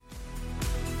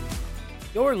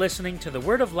You're listening to the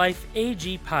Word of Life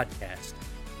AG podcast.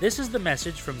 This is the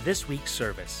message from this week's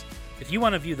service. If you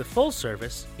want to view the full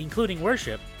service, including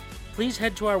worship, please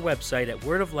head to our website at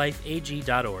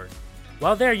wordoflifeag.org.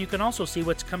 While there, you can also see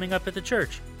what's coming up at the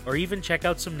church, or even check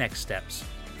out some next steps.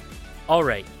 All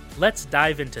right, let's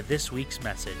dive into this week's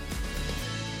message.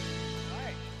 All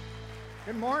right.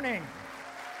 Good morning.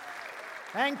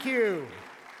 Thank you.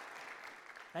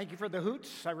 Thank you for the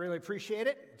hoots. I really appreciate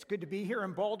it. It's good to be here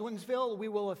in Baldwinsville. We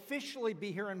will officially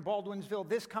be here in Baldwinsville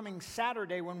this coming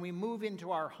Saturday when we move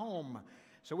into our home.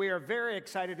 So we are very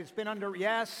excited. It's been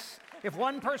yes. If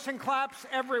one person claps,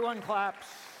 everyone claps.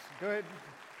 Good.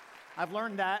 I've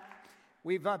learned that.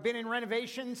 We've been in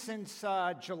renovation since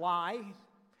July,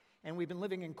 and we've been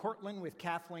living in Cortland with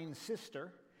Kathleen's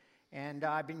sister. And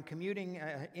I've been commuting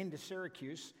into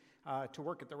Syracuse to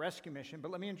work at the rescue mission.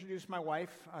 But let me introduce my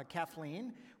wife,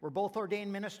 Kathleen. We're both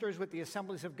ordained ministers with the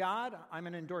Assemblies of God. I'm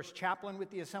an endorsed chaplain with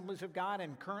the Assemblies of God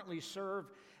and currently serve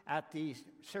at the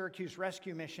Syracuse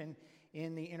Rescue Mission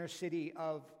in the inner city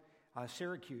of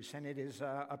Syracuse. And it is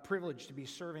a privilege to be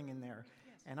serving in there.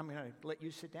 Yes. And I'm going to let you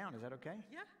sit down. Is that okay?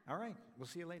 Yeah. All right. We'll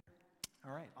see you later.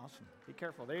 All right. Awesome. Be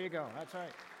careful. There you go. That's all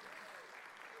right.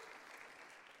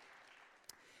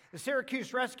 The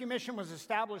Syracuse Rescue Mission was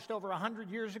established over 100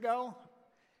 years ago.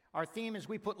 Our theme is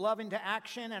we put love into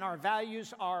action, and our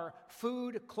values are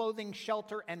food, clothing,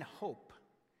 shelter, and hope.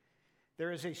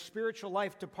 There is a spiritual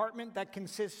life department that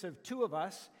consists of two of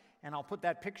us, and they'll put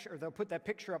that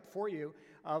picture up for you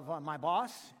of my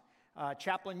boss,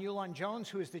 Chaplain Yulon Jones,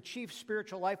 who is the Chief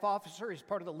Spiritual Life Officer. He's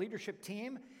part of the leadership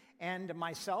team, and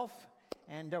myself,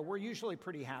 and we're usually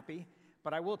pretty happy.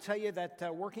 But I will tell you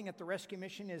that working at the rescue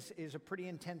mission is a pretty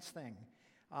intense thing.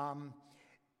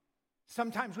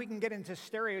 Sometimes we can get into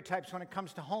stereotypes when it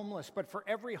comes to homeless, but for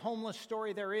every homeless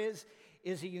story there is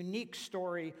a unique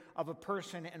story of a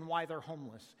person and why they're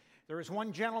homeless. There is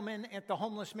one gentleman at the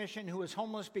homeless mission who was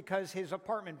homeless because his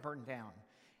apartment burned down,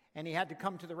 and he had to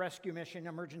come to the rescue mission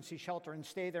emergency shelter and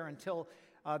stay there until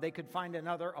they could find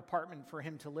another apartment for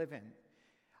him to live in.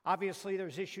 Obviously,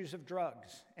 there's issues of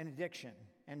drugs and addiction,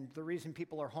 and the reason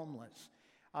people are homeless.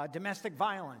 Domestic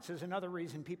violence is another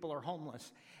reason people are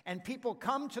homeless. And people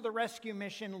come to the rescue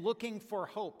mission looking for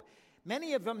hope,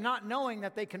 many of them not knowing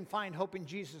that they can find hope in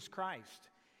Jesus Christ.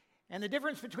 And the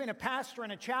difference between a pastor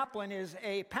and a chaplain is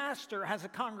a pastor has a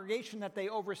congregation that they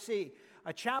oversee.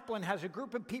 A chaplain has a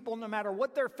group of people, no matter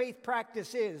what their faith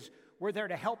practice is, we're there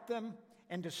to help them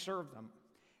and to serve them.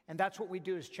 And that's what we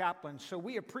do as chaplains. So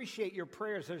we appreciate your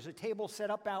prayers. There's a table set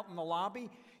up out in the lobby.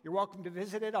 You're welcome to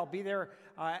visit it. I'll be there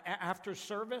after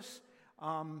service.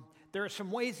 There are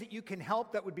some ways that you can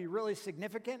help that would be really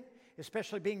significant,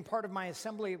 especially being part of my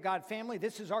Assembly of God family.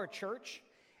 This is our church.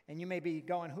 And you may be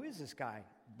going, who is this guy?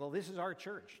 Well, this is our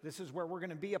church. This is where we're going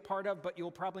to be a part of, but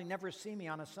you'll probably never see me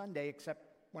on a Sunday except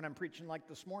when I'm preaching like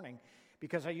this morning,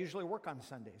 because I usually work on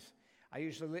Sundays. I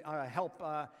usually help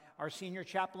our senior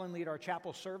chaplain lead our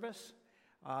chapel service.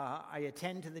 I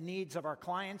attend to the needs of our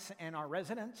clients and our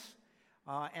residents.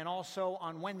 And also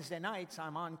on Wednesday nights,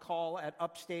 I'm on call at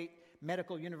Upstate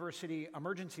Medical University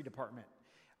Emergency Department.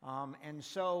 And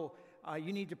so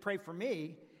you need to pray for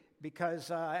me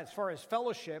because as far as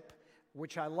fellowship,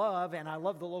 which I love, and I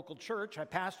love the local church. I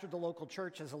pastored the local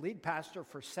church as a lead pastor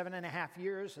for 7.5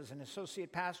 years, as an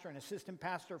associate pastor and assistant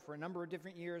pastor for a number of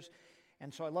different years.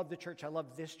 And so I love the church. I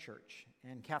love this church.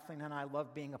 And Kathleen and I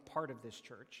love being a part of this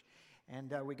church.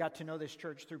 And we got to know this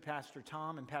church through Pastor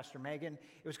Tom and Pastor Megan.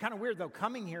 It was kind of weird, though,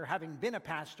 coming here, having been a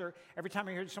pastor, every time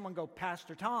I heard someone go,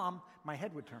 Pastor Tom, my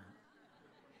head would turn.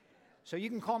 So you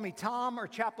can call me Tom or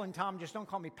Chaplain Tom, just don't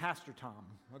call me Pastor Tom,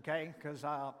 okay? Because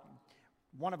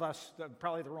one of us,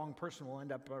 probably the wrong person, will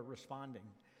end up responding.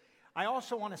 I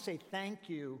also want to say thank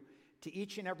you to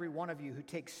each and every one of you who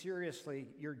takes seriously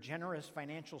your generous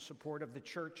financial support of the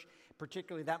church,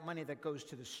 particularly that money that goes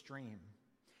to the stream.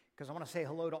 Because I want to say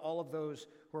hello to all of those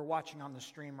who are watching on the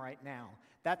stream right now.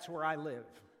 That's where I live.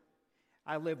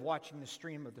 I live watching the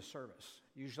stream of the service.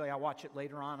 Usually I watch it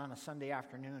later on a Sunday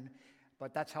afternoon,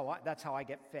 but that's how I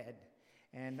get fed.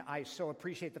 And I so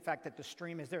appreciate the fact that the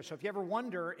stream is there. So if you ever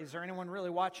wonder, is there anyone really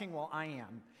watching? Well, I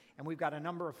am. And we've got a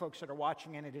number of folks that are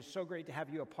watching, and it is so great to have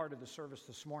you a part of the service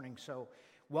this morning. So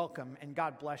welcome, and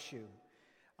God bless you.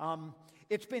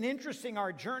 It's been interesting,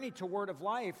 our journey to Word of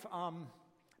Life. I'm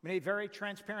going to be very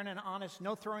transparent and honest.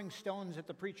 No throwing stones at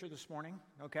the preacher this morning,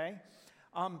 okay?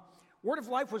 Word of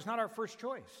Life was not our first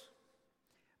choice.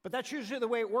 But that's usually the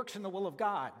way it works in the will of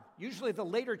God. Usually the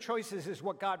later choices is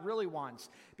what God really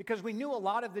wants. Because we knew a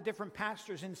lot of the different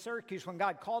pastors in Syracuse when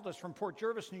God called us from Port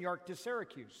Jervis, New York to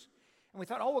Syracuse. And we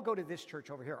thought, oh, we'll go to this church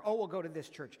over here. Oh, we'll go to this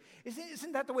church.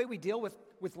 Isn't that the way we deal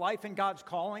with life and God's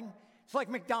calling? It's like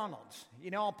McDonald's.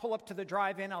 I'll pull up to the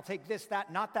drive-in. I'll take this,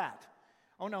 that, not that.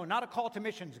 Oh, no, not a call to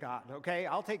missions, God, okay?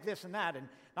 I'll take this and that. And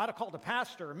not a call to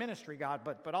pastor or ministry, God,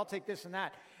 but I'll take this and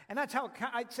that. And that's how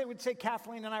would say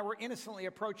Kathleen and I were innocently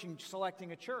approaching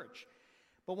selecting a church.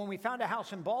 But when we found a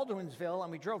house in Baldwinsville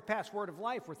and we drove past Word of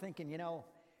Life, we're thinking,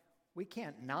 we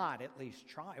can't not at least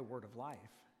try Word of Life.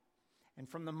 And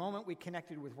from the moment we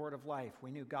connected with Word of Life, we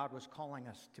knew God was calling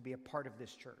us to be a part of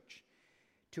this church,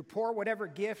 to pour whatever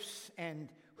gifts and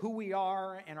who we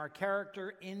are and our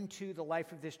character into the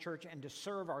life of this church and to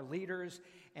serve our leaders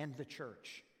and the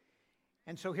church.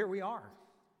 And so here we are,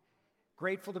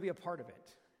 grateful to be a part of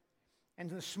it. And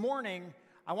this morning,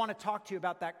 I want to talk to you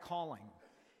about that calling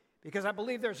because I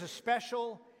believe there's a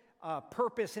special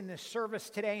purpose in this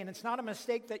service today, and it's not a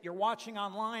mistake that you're watching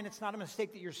online. It's not a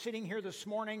mistake that you're sitting here this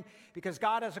morning because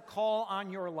God has a call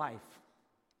on your life.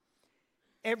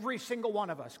 Every single one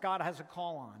of us, God has a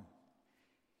call on.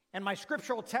 And my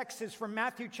scriptural text is from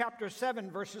Matthew chapter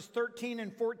 7, verses 13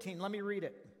 and 14. Let me read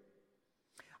it.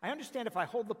 I understand if I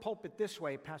hold the pulpit this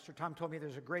way, Pastor Tom told me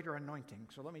there's a greater anointing,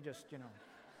 so let me just,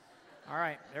 All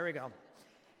right, there we go.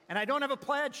 And I don't have a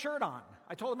plaid shirt on.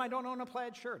 I told him I don't own a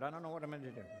plaid shirt. I don't know what I'm going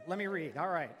to do. Let me read. All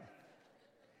right.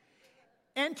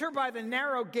 Enter by the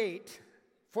narrow gate,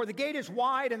 for the gate is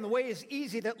wide and the way is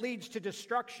easy that leads to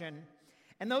destruction,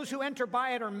 and those who enter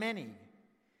by it are many.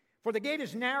 For the gate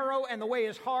is narrow and the way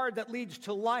is hard that leads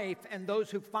to life, and those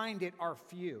who find it are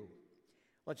few.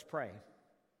 Let's pray.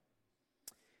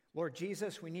 Lord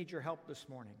Jesus, we need your help this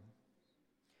morning.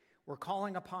 We're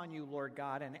calling upon you, Lord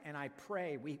God, and I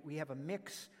pray we have a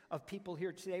mix of people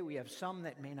here today. We have some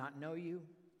that may not know you,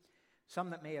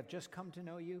 some that may have just come to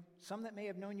know you, some that may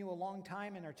have known you a long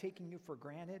time and are taking you for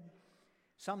granted,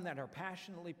 some that are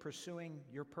passionately pursuing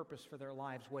your purpose for their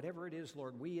lives. Whatever it is,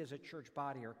 Lord, we as a church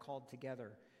body are called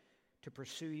together to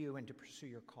pursue you and to pursue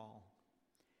your call.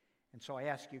 And so I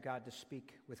ask you, God, to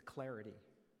speak with clarity.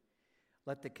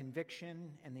 Let the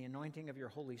conviction and the anointing of your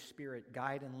Holy Spirit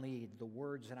guide and lead the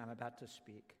words that I'm about to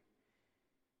speak.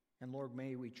 And Lord,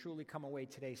 may we truly come away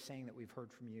today saying that we've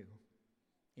heard from you.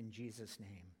 In Jesus'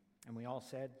 name. And we all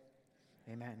said,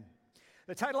 amen.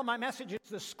 The title of my message is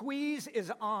The Squeeze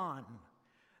is On.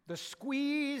 The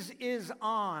Squeeze is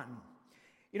On.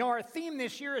 Our theme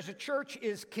this year as a church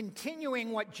is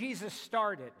continuing what Jesus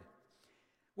started.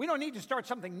 We don't need to start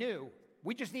something new.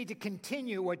 We just need to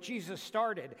continue what Jesus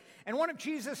started. And one of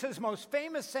Jesus' most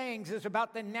famous sayings is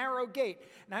about the narrow gate.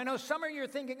 Now, I know some of you are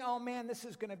thinking, oh man, this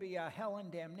is going to be a hell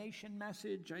and damnation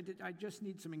message. I just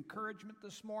need some encouragement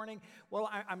this morning.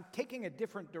 Well, I'm taking a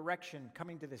different direction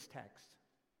coming to this text.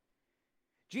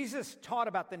 Jesus taught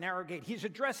about the narrow gate. He's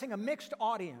addressing a mixed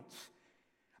audience,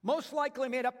 most likely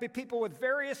made up of people with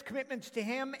various commitments to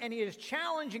him, and he is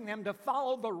challenging them to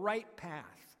follow the right path.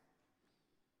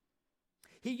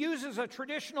 He uses a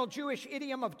traditional Jewish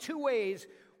idiom of two ways,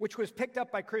 which was picked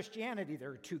up by Christianity. There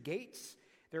are two gates,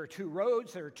 there are two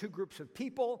roads, there are two groups of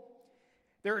people,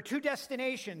 there are two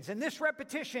destinations. And this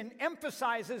repetition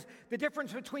emphasizes the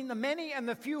difference between the many and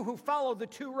the few who follow the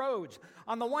two roads.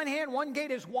 On the one hand, one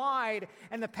gate is wide,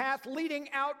 and the path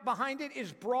leading out behind it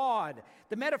is broad.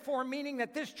 The metaphor meaning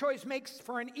that this choice makes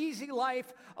for an easy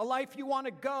life, a life you want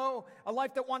to go, a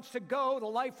life that wants to go, the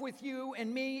life with you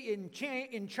and me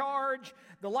in charge,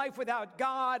 the life without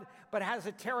God, but has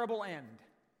a terrible end.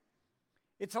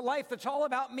 It's a life that's all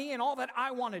about me and all that I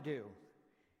want to do.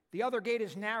 The other gate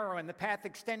is narrow, and the path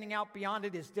extending out beyond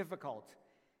it is difficult.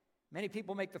 Many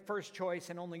people make the first choice,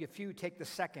 and only a few take the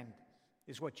second,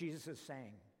 is what Jesus is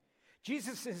saying.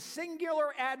 Jesus'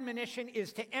 singular admonition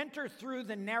is to enter through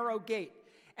the narrow gate.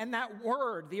 And that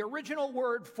word, the original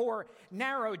word for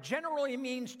narrow, generally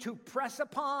means to press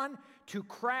upon, to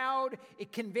crowd.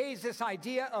 It conveys this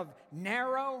idea of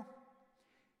narrow.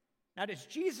 Now, does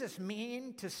Jesus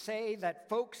mean to say that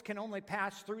folks can only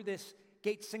pass through this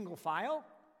gate single file?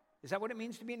 Is that what it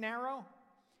means to be narrow?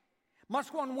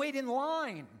 Must one wait in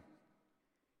line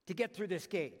to get through this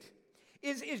gate?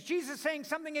 Is Jesus saying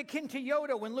something akin to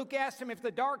Yoda when Luke asked him if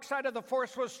the dark side of the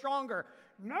Force was stronger?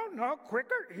 No,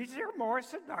 quicker, easier, more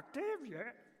seductive, yeah.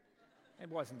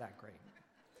 It wasn't that great.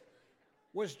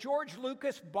 Was George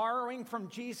Lucas borrowing from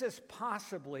Jesus?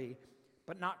 Possibly,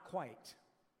 but not quite.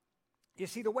 You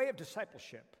see, the way of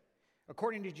discipleship,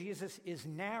 according to Jesus, is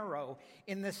narrow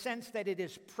in the sense that it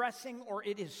is pressing or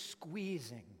it is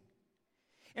squeezing.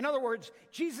 In other words,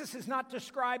 Jesus is not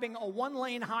describing a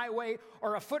one-lane highway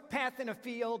or a footpath in a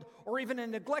field or even a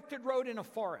neglected road in a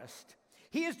forest.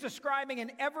 He is describing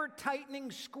an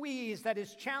ever-tightening squeeze that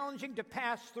is challenging to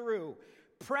pass through,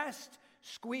 pressed,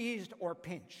 squeezed, or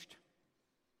pinched.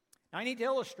 Now, I need to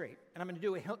illustrate, and I'm going to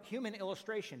do a human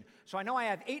illustration. So I know I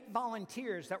have 8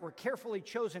 volunteers that were carefully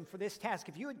chosen for this task.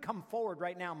 If you would come forward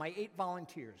right now, my 8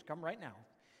 volunteers, come right now.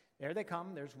 There they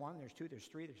come. There's 1, there's 2, there's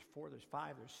 3, there's 4, there's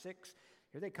 5, there's 6.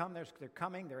 Here they come. They're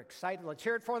coming. They're excited. Let's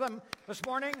hear it for them this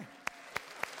morning.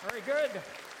 Very good.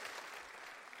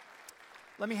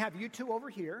 Let me have you 2 over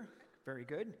here. Very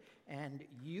good. And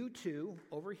you 2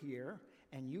 over here,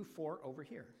 and you 4 over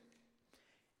here.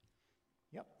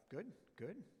 Yep, good,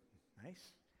 good.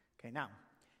 Nice. Okay, now,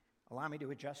 allow me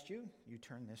to adjust you. You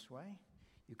turn this way.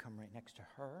 You come right next to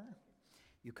her.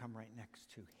 You come right next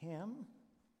to him.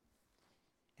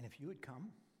 And if you would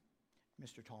come,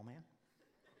 Mr. Tallman,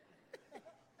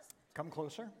 come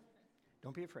closer.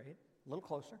 Don't be afraid. A little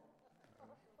closer.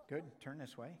 Good. Turn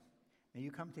this way. Now you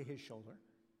come to his shoulder.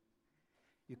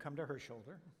 You come to her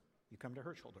shoulder. You come to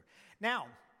her shoulder. Now,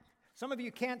 some of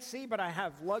you can't see, but I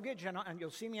have luggage, and you'll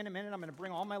see me in a minute. I'm going to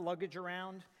bring all my luggage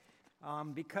around.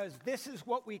 Because this is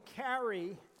what we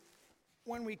carry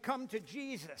when we come to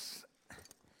Jesus.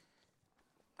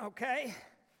 Okay?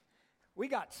 We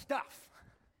got stuff.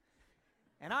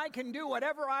 And I can do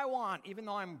whatever I want, even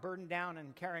though I'm burdened down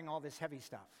and carrying all this heavy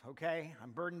stuff. Okay? I'm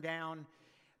burdened down.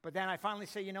 But then I finally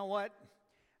say, you know what?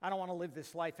 I don't want to live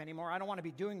this life anymore. I don't want to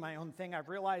be doing my own thing. I've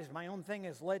realized my own thing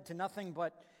has led to nothing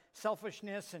but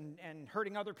selfishness and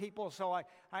hurting other people. So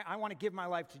I want to give my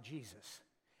life to Jesus.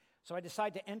 So I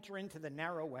decide to enter into the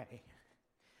narrow way.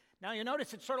 Now you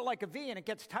notice it's sort of like a V and it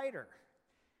gets tighter.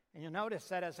 And you'll notice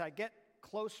that as I get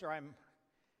closer,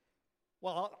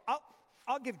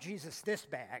 I'll give Jesus this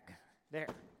bag. There.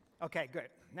 Okay, good.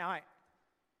 No,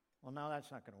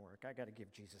 that's not going to work. I got to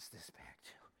give Jesus this bag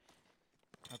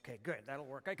too. Okay, good. That'll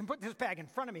work. I can put this bag in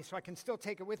front of me so I can still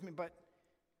take it with me, but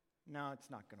no, it's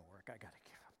not going to work. I got to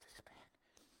give up this bag.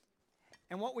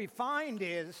 And what we find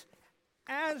is,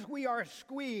 as we are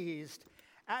squeezed,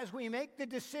 as we make the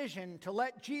decision to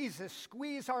let Jesus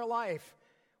squeeze our life,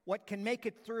 what can make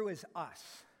it through is us.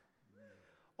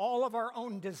 All of our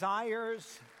own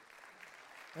desires.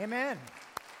 Amen.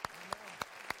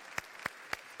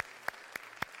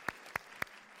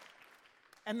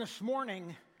 And this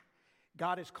morning,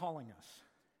 God is calling us.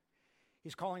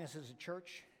 He's calling us as a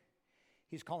church.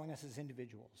 He's calling us as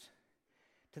individuals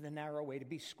to the narrow way, to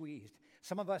be squeezed.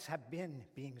 Some of us have been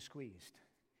being squeezed.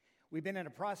 We've been in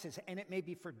a process, and it may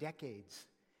be for decades,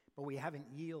 but we haven't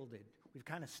yielded. We've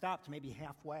kind of stopped maybe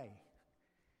halfway.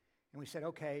 And we said,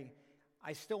 okay,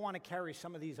 I still want to carry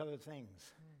some of these other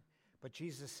things. But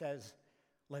Jesus says,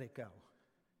 let it go.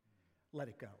 Let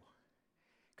it go.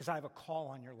 Because I have a call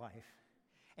on your life.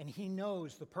 And he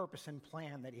knows the purpose and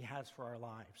plan that he has for our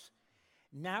lives.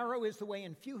 Narrow is the way,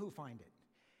 and few who find it.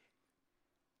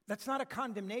 That's not a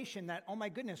condemnation that, oh my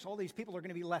goodness, all these people are going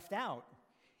to be left out.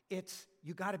 It's,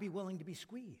 you got to be willing to be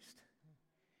squeezed.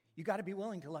 You got to be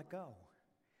willing to let go.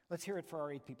 Let's hear it for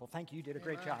our 8 people. Thank you. You did a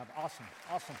great job. Awesome.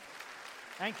 Awesome.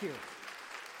 Thank you.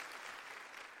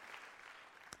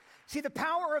 See, the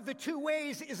power of the 2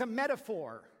 ways is a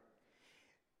metaphor.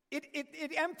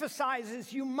 It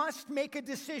emphasizes you must make a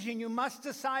decision. You must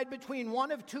decide between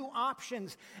one of 2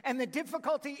 options. And the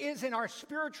difficulty is in our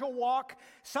spiritual walk,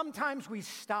 sometimes we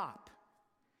stop.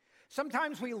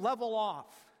 Sometimes we level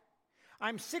off.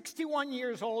 I'm 61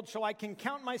 years old, so I can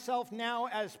count myself now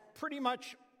as pretty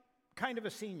much kind of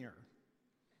a senior.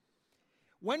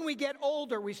 When we get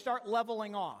older, we start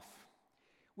leveling off.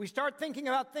 We start thinking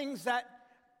about things that,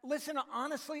 listen,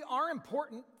 honestly, are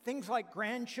important. Things like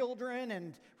grandchildren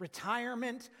and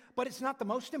retirement, but it's not the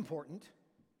most important.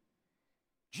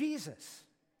 Jesus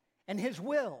and his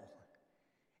will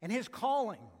and his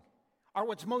calling are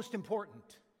what's most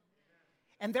important.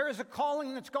 And there is a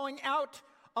calling that's going out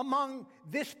among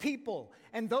this people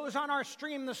and those on our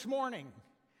stream this morning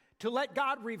to let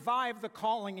God revive the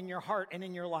calling in your heart and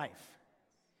in your life.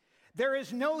 There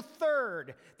is no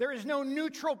third. There is no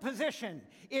neutral position.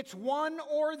 It's one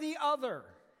or the other.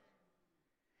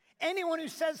 Anyone who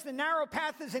says the narrow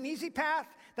path is an easy path,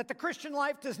 that the Christian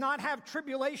life does not have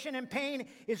tribulation and pain,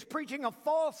 is preaching a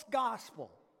false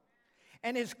gospel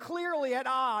and is clearly at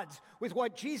odds with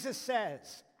what Jesus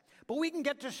says. But we can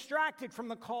get distracted from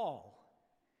the call.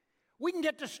 We can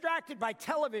get distracted by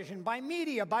television, by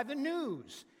media, by the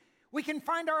news. We can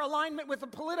find our alignment with a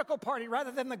political party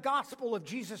rather than the gospel of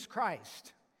Jesus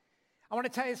Christ. I want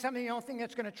to tell you something. The only thing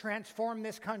that's going to transform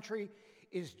this country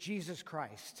is Jesus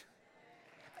Christ.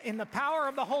 In the power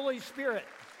of the Holy Spirit.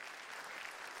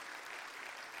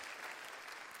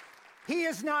 He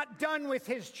is not done with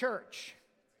his church.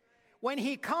 When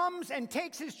he comes and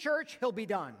takes his church, he'll be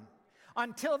done.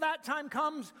 Until that time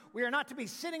comes, we are not to be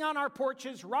sitting on our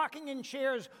porches, rocking in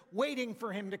chairs, waiting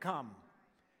for him to come.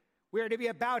 We are to be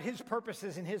about his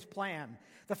purposes and his plan.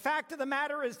 The fact of the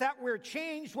matter is that we're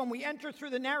changed when we enter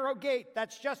through the narrow gate.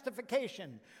 That's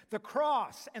justification. The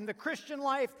cross and the Christian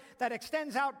life that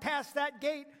extends out past that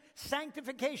gate,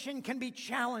 sanctification, can be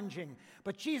challenging.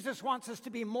 But Jesus wants us to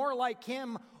be more like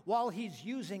him while he's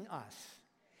using us.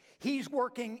 He's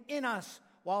working in us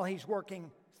while he's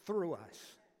working through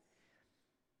us.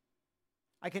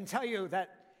 I can tell you that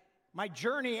my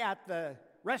journey at the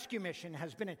rescue mission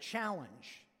has been a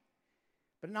challenge,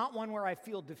 but not one where I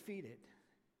feel defeated.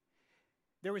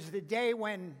 There was the day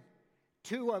when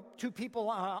two people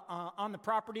on the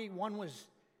property, one was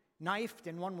knifed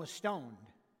and one was stoned.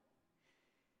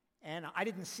 And I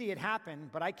didn't see it happen,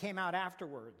 but I came out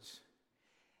afterwards.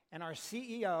 And our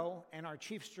CEO and our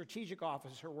chief strategic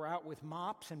officer were out with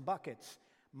mops and buckets,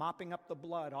 mopping up the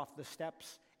blood off the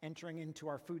steps, entering into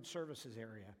our food services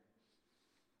area.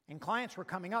 And clients were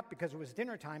coming up because it was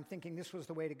dinner time, thinking this was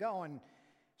the way to go. And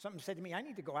something said to me, I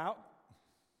need to go out.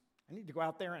 I need to go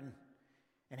out there and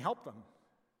help them.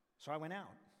 So I went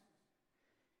out.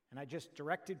 And I just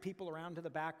directed people around to the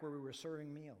back where we were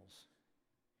serving meals.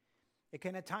 It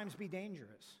can at times be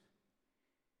dangerous.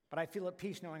 But I feel at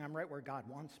peace knowing I'm right where God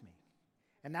wants me.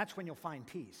 And that's when you'll find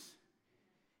peace.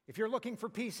 If you're looking for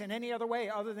peace in any other way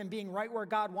other than being right where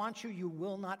God wants you, you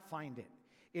will not find it.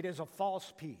 It is a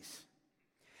false peace.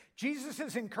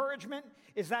 Jesus' encouragement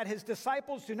is that his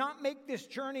disciples do not make this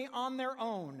journey on their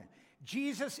own.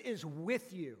 Jesus is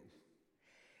with you.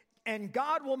 And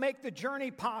God will make the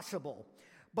journey possible.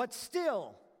 But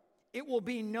still, it will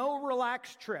be no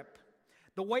relaxed trip.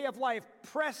 The way of life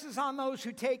presses on those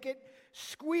who take it,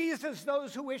 squeezes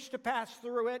those who wish to pass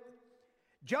through it.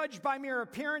 Judged by mere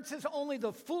appearances, only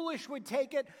the foolish would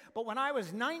take it. But when I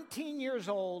was 19 years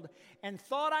old and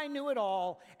thought I knew it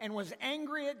all and was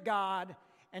angry at God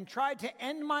and tried to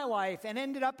end my life and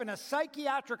ended up in a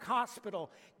psychiatric hospital,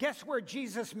 guess where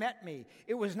Jesus met me?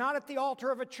 It was not at the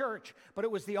altar of a church, but it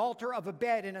was the altar of a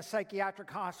bed in a psychiatric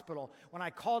hospital when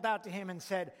I called out to him and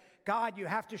said, God, you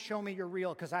have to show me you're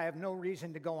real because I have no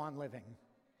reason to go on living.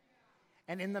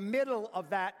 And in the middle of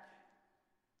that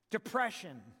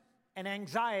depression and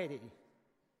anxiety,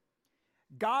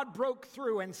 God broke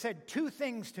through and said two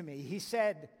things to me. He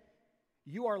said,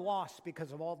 you are lost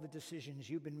because of all the decisions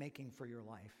you've been making for your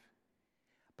life.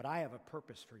 But I have a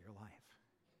purpose for your life.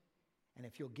 And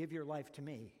if you'll give your life to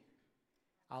me,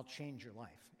 I'll change your life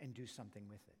and do something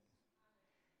with it.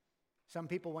 Some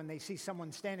people, when they see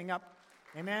someone standing up,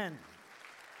 amen.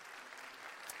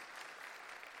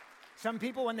 Some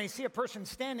people, when they see a person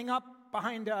standing up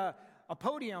behind a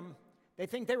podium, they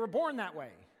think they were born that way.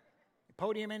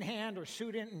 Podium in hand or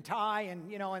suit and tie,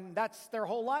 and that's their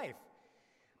whole life.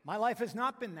 My life has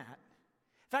not been that.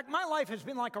 In fact, my life has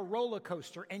been like a roller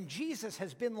coaster, and Jesus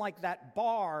has been like that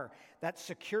bar that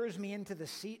secures me into the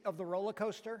seat of the roller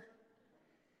coaster.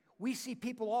 We see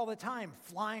people all the time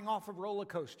flying off of roller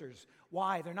coasters.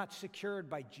 Why? They're not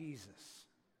secured by Jesus.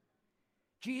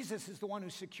 Jesus is the one who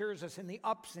secures us in the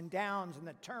ups and downs and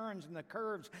the turns and the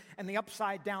curves and the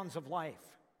upside downs of life.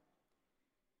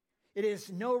 It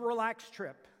is no relaxed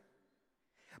trip.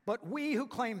 But we who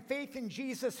claim faith in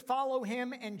Jesus follow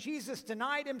him, and Jesus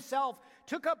denied himself,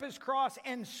 took up his cross,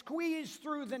 and squeezed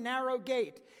through the narrow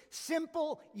gate.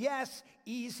 Simple, yes.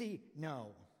 Easy, no.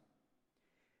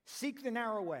 Seek the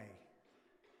narrow way.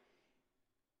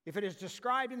 If it is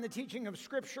described in the teaching of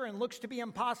Scripture and looks to be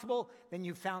impossible, then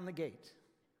you've found the gate.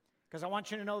 Because I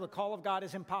want you to know the call of God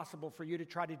is impossible for you to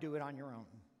try to do it on your own.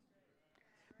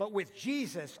 But with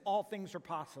Jesus, all things are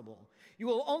possible. You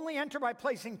will only enter by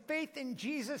placing faith in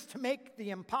Jesus to make the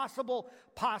impossible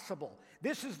possible.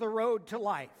 This is the road to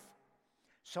life.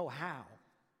 So how?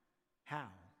 How?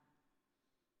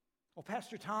 Well,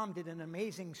 Pastor Tom did an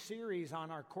amazing series on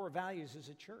our core values as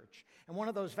a church. And one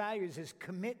of those values is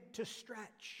commit to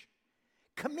stretch.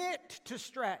 Commit to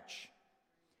stretch.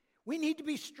 We need to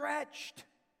be stretched.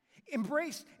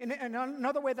 Embrace, and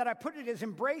another way that I put it is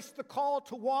embrace the call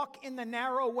to walk in the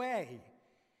narrow way.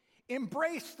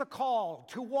 Embrace the call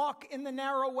to walk in the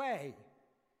narrow way.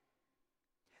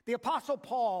 The Apostle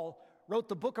Paul wrote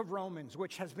the book of Romans,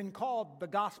 which has been called the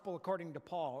Gospel according to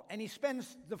Paul. And he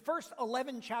spends the first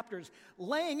 11 chapters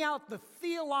laying out the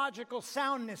theological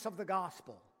soundness of the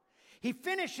gospel. He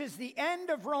finishes the end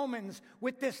of Romans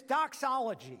with this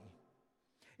doxology.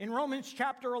 In Romans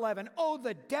chapter 11, oh,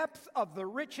 the depth of the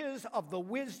riches of the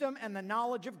wisdom and the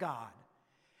knowledge of God.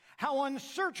 How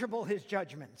unsearchable his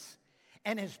judgments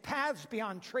and his paths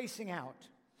beyond tracing out.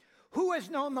 Who has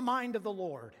known the mind of the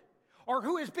Lord? Or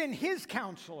who has been his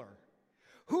counselor?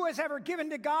 Who has ever given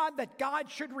to God that God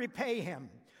should repay him?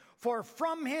 For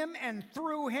from him and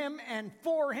through him and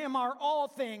for him are all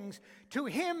things. To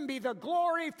him be the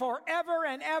glory forever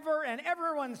and ever. And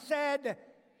everyone said,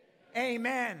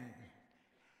 Amen.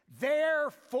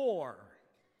 Therefore,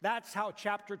 that's how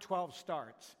chapter 12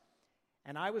 starts.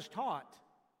 And I was taught,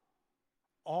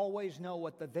 always know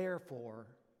what the therefore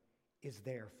is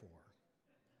there for.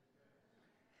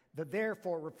 The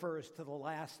therefore refers to the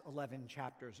last 11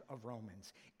 chapters of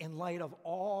Romans. In light of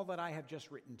all that I have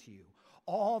just written to you,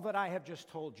 all that I have just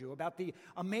told you about the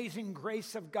amazing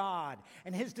grace of God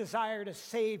and his desire to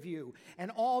save you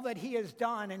and all that he has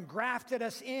done and grafted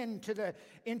us into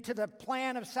the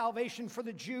plan of salvation for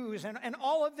the Jews and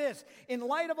all of this, in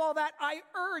light of all that, I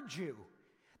urge you.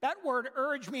 That word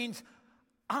urge means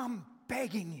I'm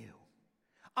begging you.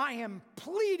 I am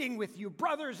pleading with you,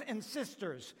 brothers and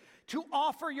sisters, to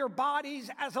offer your bodies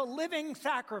as a living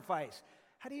sacrifice.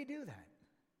 How do you do that?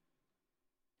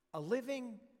 A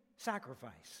living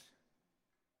sacrifice.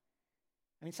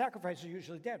 I mean, sacrifices are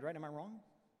usually dead, right? Am I wrong?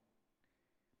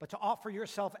 But to offer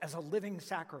yourself as a living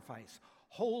sacrifice,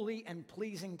 holy and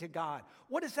pleasing to God.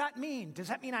 What does that mean? Does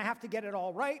that mean I have to get it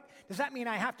all right? Does that mean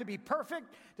I have to be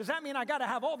perfect? Does that mean I got to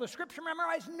have all the scripture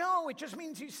memorized? No, it just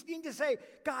means you need to say,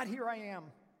 God, here I am.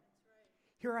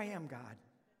 Here I am, God.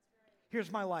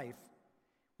 Here's my life.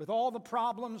 With all the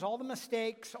problems, all the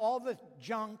mistakes, all the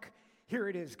junk, here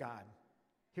it is, God.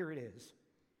 Here it is.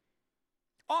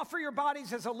 Offer your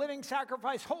bodies as a living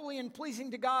sacrifice, holy and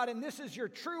pleasing to God, and this is your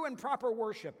true and proper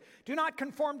worship. Do not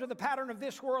conform to the pattern of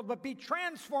this world, but be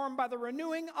transformed by the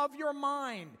renewing of your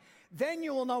mind. Then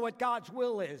you will know what God's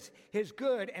will is, his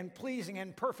good and pleasing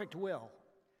and perfect will.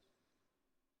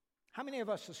 How many of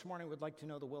us this morning would like to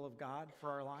know the will of God for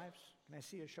our lives? Can I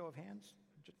see a show of hands?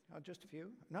 Just a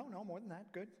few? No, more than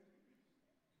that. Good.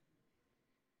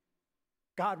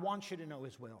 God wants you to know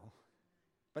his will,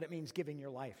 but it means giving your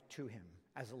life to him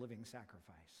as a living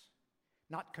sacrifice.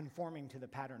 Not conforming to the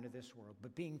pattern of this world,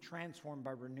 but being transformed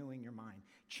by renewing your mind,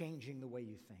 changing the way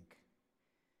you think.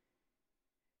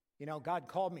 You know, God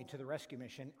called me to the rescue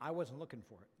mission. I wasn't looking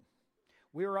for it.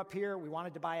 We were up here. We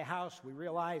wanted to buy a house. We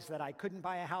realized that I couldn't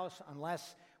buy a house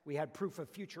unless we had proof of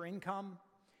future income.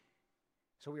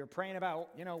 So we were praying about,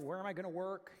 where am I going to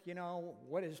work?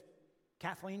 What is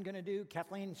Kathleen going to do?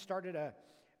 Kathleen started a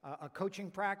coaching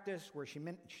practice where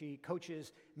she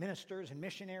coaches ministers and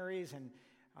missionaries, and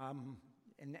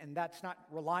that's not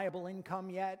reliable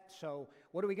income yet. So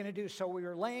what are we going to do? So we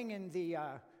were laying in the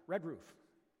Red Roof.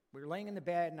 We were laying in the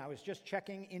bed, and I was just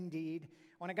checking Indeed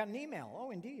when I got an email.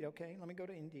 Oh, Indeed. Okay, let me go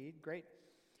to Indeed. Great.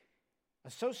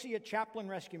 Associate Chaplain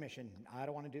Rescue Mission. I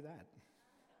don't want to do that.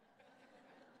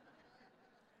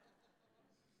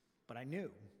 But I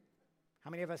knew. How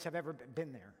many of us have ever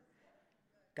been there?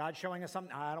 God showing us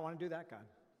something, I don't want to do that, God.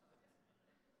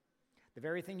 The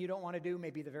very thing you don't want to do may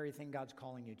be the very thing God's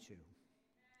calling you to.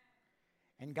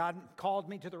 And God called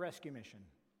me to the rescue mission.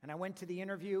 And I went to the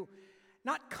interview,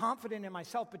 not confident in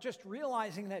myself, but just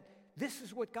realizing that this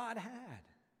is what God had.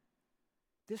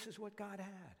 This is what God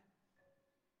had.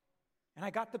 And I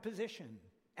got the position.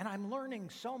 And I'm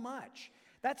learning so much.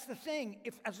 That's the thing.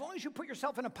 As long as you put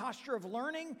yourself in a posture of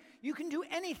learning, you can do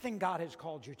anything God has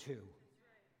called you to.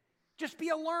 Just be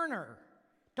a learner.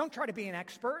 Don't try to be an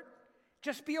expert.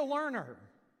 Just be a learner.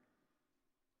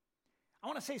 I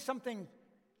want to say something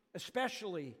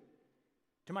especially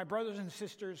to my brothers and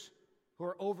sisters who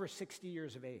are over 60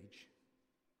 years of age.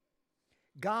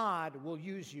 God will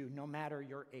use you no matter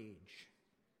your age.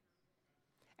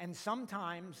 And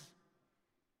sometimes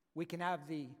we can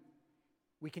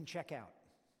check out.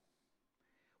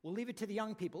 We'll leave it to the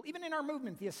young people. Even in our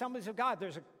movement, the Assemblies of God,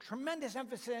 there's a tremendous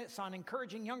emphasis on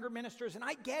encouraging younger ministers, and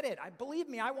I get it. Believe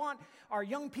me, I want our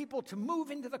young people to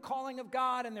move into the calling of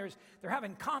God, and they're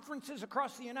having conferences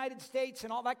across the United States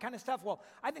and all that kind of stuff. Well,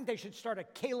 I think they should start a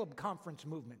Caleb conference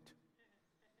movement.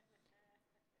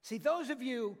 See, those of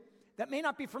you that may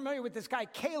not be familiar with this guy,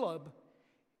 Caleb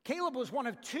was one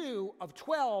of 2 of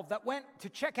 12 that went to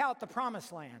check out the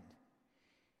Promised Land.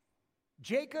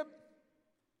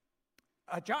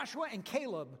 Joshua and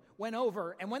Caleb went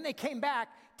over, and when they came back,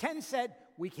 10 said,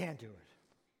 we can't do it.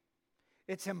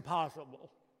 It's impossible.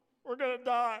 We're going to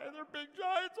die. There are big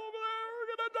giants over there. We're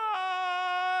going to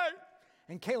die.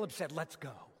 And Caleb said, let's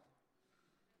go.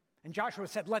 And Joshua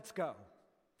said, let's go.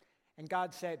 And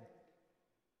God said,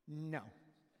 no.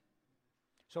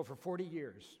 So for 40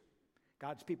 years,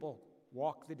 God's people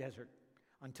walked the desert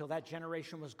until that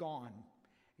generation was gone,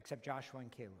 except Joshua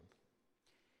and Caleb.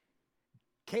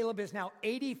 Caleb is now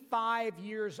 85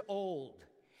 years old.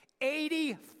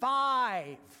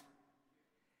 85.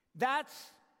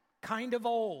 That's kind of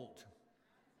old.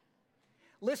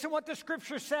 Listen what the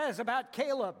scripture says about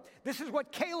Caleb. This is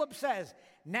what Caleb says.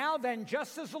 Now then,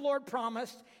 just as the Lord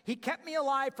promised, he kept me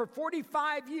alive for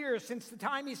 45 years since the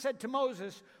time he said to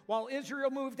Moses, while Israel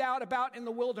moved out about in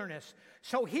the wilderness.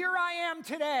 So here I am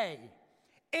today,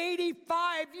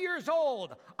 85 years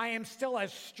old. I am still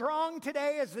as strong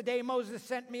today as the day Moses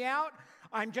sent me out.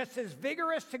 I'm just as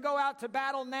vigorous to go out to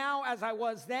battle now as I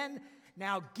was then.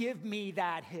 Now give me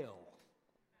that hill.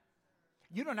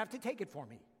 You don't have to take it for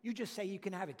me. You just say you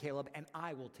can have it, Caleb, and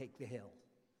I will take the hill.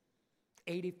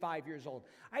 85 years old.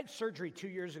 I had surgery 2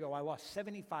 years ago. I lost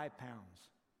 75 pounds.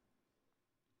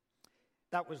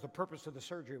 That was the purpose of the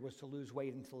surgery, was to lose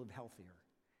weight and to live healthier.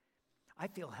 I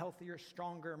feel healthier,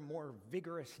 stronger, more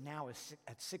vigorous now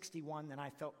at 61 than I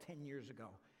felt 10 years ago.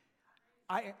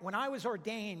 When I was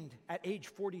ordained at age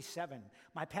 47,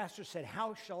 my pastor said,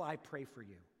 "How shall I pray for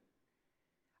you?"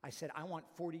 I said, "I want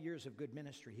 40 years of good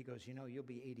ministry." He goes, "You'll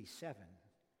be 87.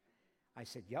 I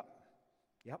said, Yep.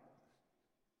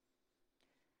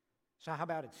 So how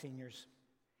about it, seniors?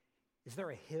 Is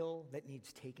there a hill that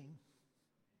needs taking?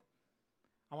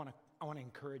 I want to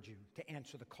encourage you to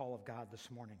answer the call of God this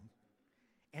morning.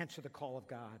 Answer the call of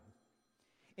God.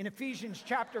 In Ephesians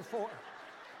chapter 4.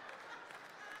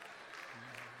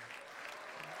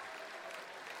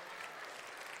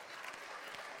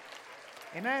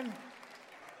 Amen.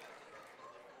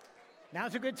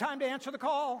 Now's a good time to answer the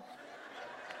call.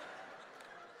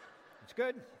 It's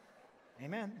good.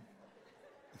 Amen.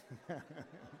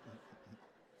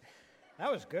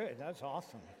 That was good. That's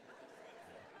awesome.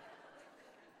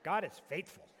 God is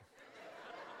faithful.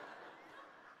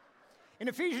 In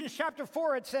Ephesians chapter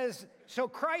 4, it says, "So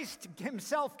Christ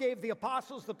himself gave the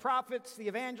apostles, the prophets, the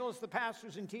evangelists, the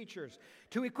pastors, and teachers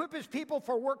to equip his people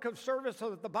for work of service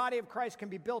so that the body of Christ can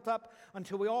be built up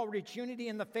until we all reach unity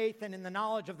in the faith and in the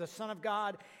knowledge of the Son of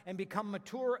God and become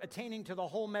mature, attaining to the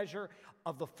whole measure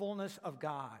of the fullness of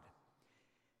God."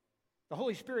 The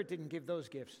Holy Spirit didn't give those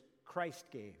gifts. Christ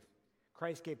gave.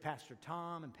 Christ gave Pastor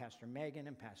Tom and Pastor Megan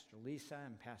and Pastor Lisa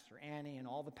and Pastor Annie and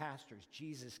all the pastors.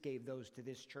 Jesus gave those to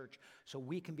this church so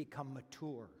we can become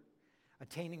mature,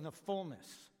 attaining the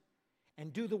fullness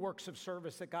and do the works of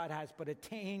service that God has, but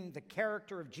attain the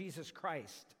character of Jesus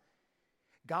Christ.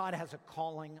 God has a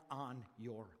calling on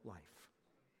your life.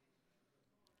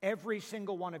 Every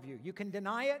single one of you. You can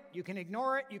deny it, you can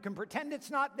ignore it, you can pretend it's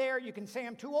not there, you can say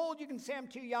I'm too old, you can say I'm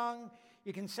too young,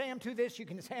 you can say I'm too this, you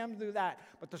can say I'm too that.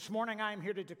 But this morning I am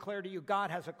here to declare to you,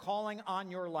 God has a calling on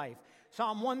your life.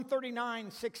 Psalm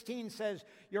 139:16 says,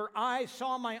 "Your eyes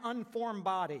saw my unformed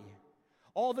body.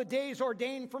 All the days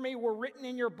ordained for me were written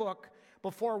in your book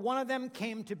before one of them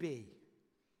came to be."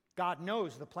 God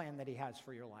knows the plan that he has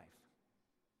for your life.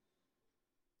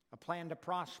 A plan to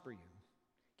prosper you,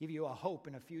 give you a hope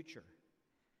and a future.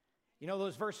 You know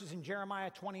those verses in Jeremiah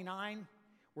 29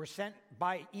 were sent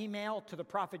by email to the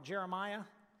prophet Jeremiah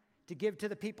to give to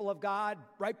the people of God?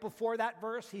 Right before that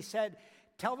verse, he said,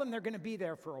 tell them they're going to be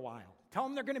there for a while. Tell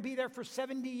them they're going to be there for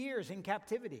 70 years in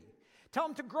captivity. Tell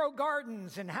them to grow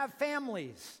gardens and have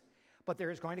families. But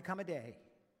there is going to come a day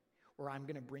where I'm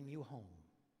going to bring you home.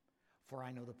 For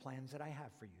I know the plans that I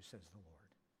have for you, says the Lord.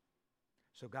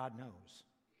 So God knows.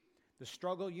 The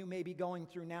struggle you may be going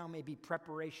through now may be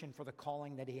preparation for the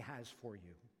calling that he has for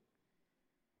you.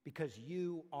 Because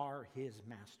you are his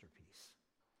masterpiece.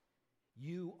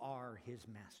 You are his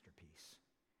masterpiece.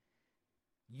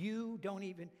 You don't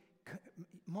even,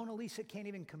 Mona Lisa can't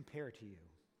even compare to you.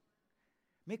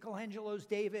 Michelangelo's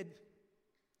David,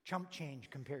 chump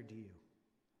change compared to you.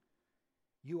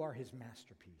 You are his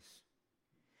masterpiece.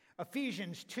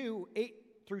 Ephesians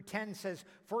 2:8-10 says,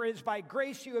 "For it is by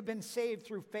grace you have been saved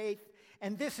through faith,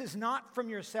 and this is not from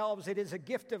yourselves, it is a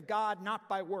gift of God, not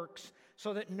by works,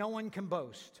 so that no one can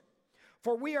boast.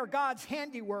 For we are God's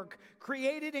handiwork,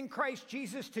 created in Christ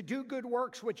Jesus to do good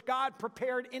works, which God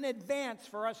prepared in advance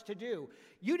for us to do."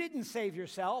 You didn't save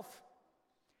yourself.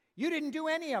 You didn't do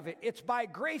any of it. It's by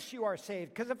grace you are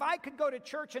saved. Because if I could go to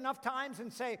church enough times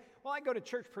and say, well, I go to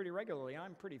church pretty regularly,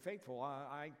 I'm pretty faithful,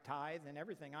 I tithe and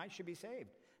everything, I should be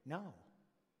saved. No.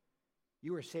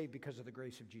 You are saved because of the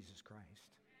grace of Jesus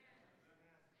Christ.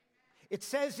 It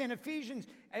says in Ephesians,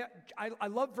 I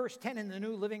love verse 10 in the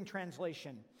New Living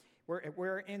Translation,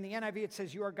 where in the NIV it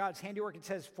says, you are God's handiwork. It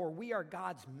says, for we are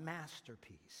God's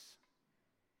masterpiece.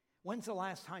 When's the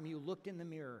last time you looked in the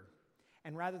mirror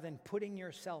and rather than putting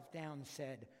yourself down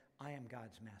said, I am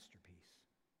God's masterpiece?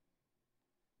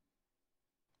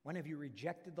 When have you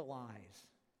rejected the lies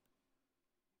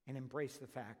and embraced the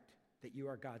fact that you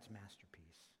are God's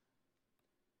masterpiece?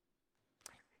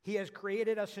 He has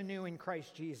created us anew in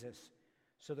Christ Jesus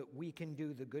so that we can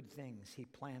do the good things he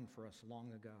planned for us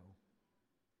long ago.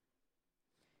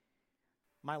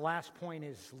 My last point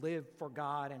is live for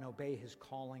God and obey his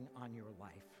calling on your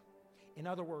life. In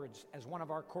other words, as one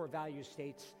of our core values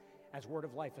states, as Word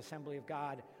of Life Assembly of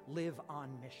God, live on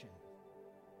mission.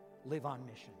 Live on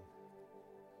mission.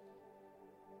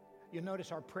 You'll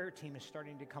notice our prayer team is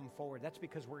starting to come forward. That's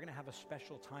because we're going to have a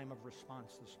special time of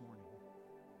response this morning.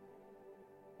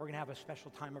 We're going to have a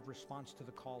special time of response to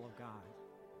the call of God.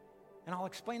 And I'll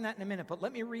explain that in a minute, but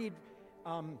let me read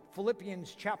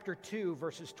Philippians chapter 2,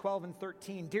 verses 12 and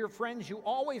 13. Dear friends, you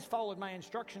always followed my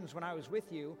instructions when I was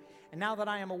with you, and now that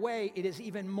I am away, it is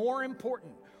even more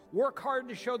important. Work hard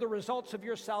to show the results of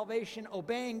your salvation,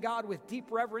 obeying God with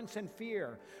deep reverence and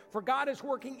fear. For God is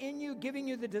working in you, giving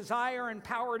you the desire and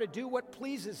power to do what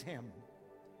pleases him.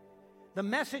 The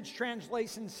Message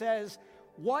translation says,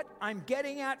 what I'm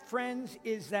getting at, friends,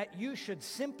 is that you should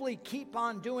simply keep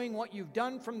on doing what you've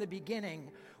done from the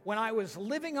beginning. When I was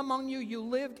living among you, you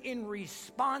lived in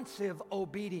responsive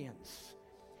obedience.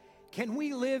 Can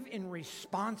we live in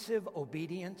responsive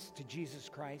obedience to Jesus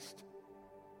Christ?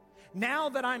 Now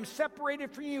that I'm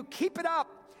separated from you, keep it up.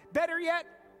 Better yet,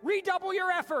 redouble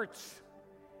your efforts.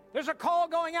 There's a call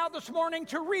going out this morning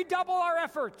to redouble our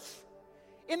efforts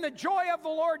in the joy of the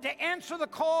Lord, to answer the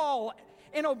call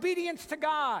in obedience to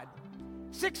God.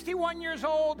 61 years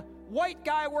old, white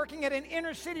guy working at an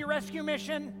inner city rescue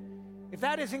mission. If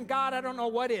that isn't God, I don't know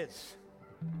what is.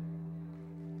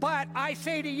 But I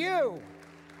say to you,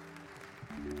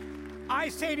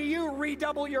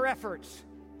 redouble your efforts.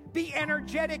 Be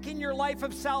energetic in your life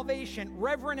of salvation,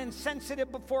 reverent and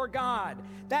sensitive before God.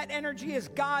 That energy is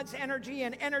God's energy,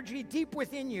 and energy deep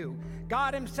within you.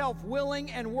 God himself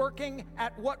willing and working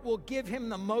at what will give him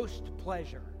the most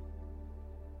pleasure.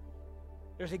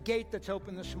 There's a gate that's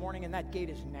open this morning, and that gate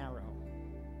is narrow.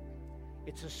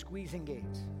 It's a squeezing gate.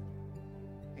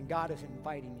 And God is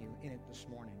inviting you in it this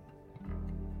morning.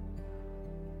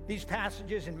 These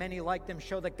passages, and many like them,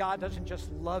 show that God doesn't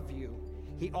just love you,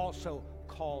 he also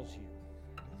calls you.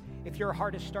 If your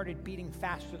heart has started beating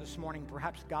faster this morning,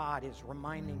 perhaps God is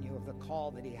reminding you of the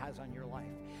call that he has on your life.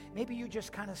 Maybe you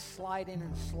just kind of slide in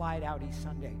and slide out each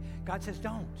Sunday. God says,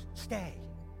 don't, stay.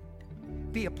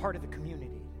 Be a part of the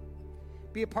community.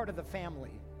 Be a part of the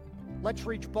family. Let's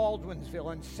reach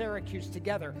Baldwinsville and Syracuse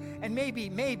together. And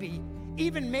maybe,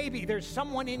 even maybe, there's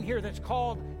someone in here that's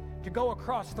called to go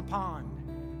across the pond,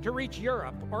 to reach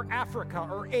Europe or Africa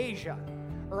or Asia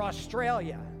or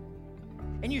Australia.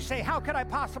 And you say, how could I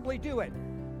possibly do it?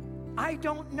 I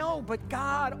don't know, but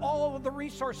God, all of the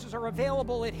resources are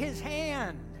available at his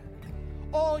hand.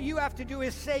 All you have to do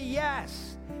is say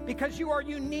yes, because you are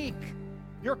unique.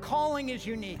 Your calling is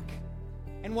unique.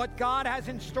 And what God has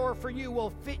in store for you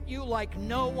will fit you like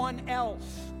no one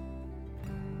else.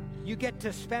 You get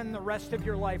to spend the rest of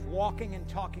your life walking and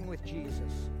talking with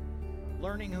Jesus,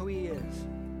 learning who he is,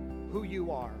 who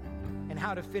you are, and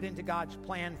how to fit into God's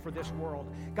plan for this world.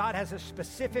 God has a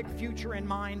specific future in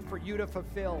mind for you to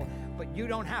fulfill, but you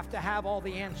don't have to have all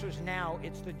the answers now.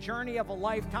 It's the journey of a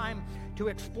lifetime to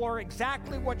explore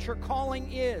exactly what your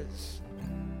calling is.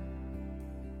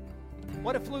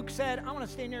 What if Luke said, I want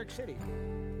to stay in New York City.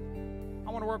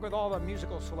 I want to work with all the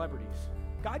musical celebrities.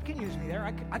 God can use me there.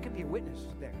 I could be a witness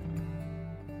there.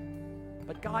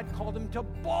 But God called him to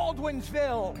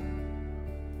Baldwinsville.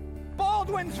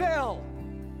 Baldwinsville!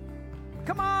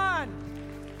 Come on!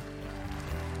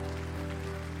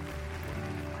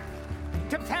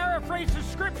 To paraphrase the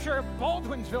scripture,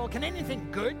 Baldwinsville, can anything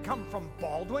good come from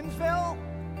Baldwinsville?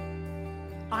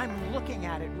 I'm looking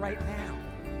at it right now.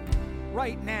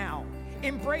 Right now.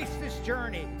 Embrace this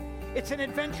journey. It's an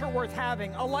adventure worth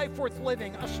having, a life worth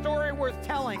living, a story worth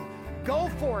telling. Go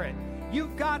for it.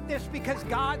 You've got this because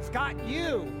God's got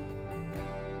you.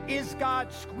 Is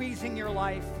God squeezing your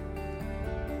life?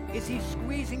 Is he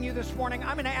squeezing you this morning?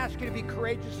 I'm going to ask you to be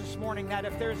courageous this morning, that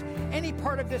if there's any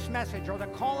part of this message or the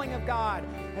calling of God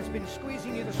has been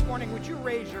squeezing you this morning, would you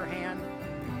raise your hand?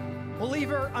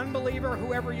 Believer, unbeliever,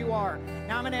 whoever you are.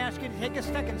 Now I'm going to ask you to take a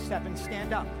second step and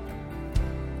stand up.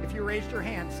 If you raised your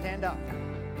hand, stand up.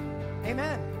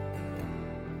 Amen.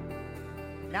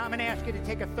 Now I'm going to ask you to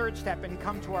take a third step and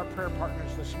come to our prayer partners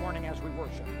this morning as we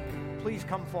worship. Please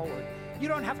come forward. You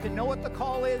don't have to know what the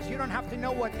call is. You don't have to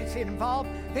know what is involved.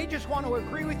 They just want to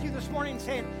agree with you this morning,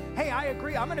 saying, hey, I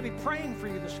agree. I'm going to be praying for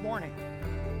you this morning.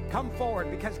 Come forward,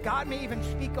 because God may even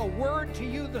speak a word to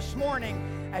you this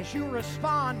morning as you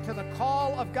respond to the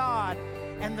call of God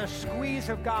and the squeeze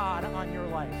of God on your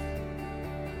life.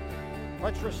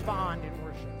 Let's respond in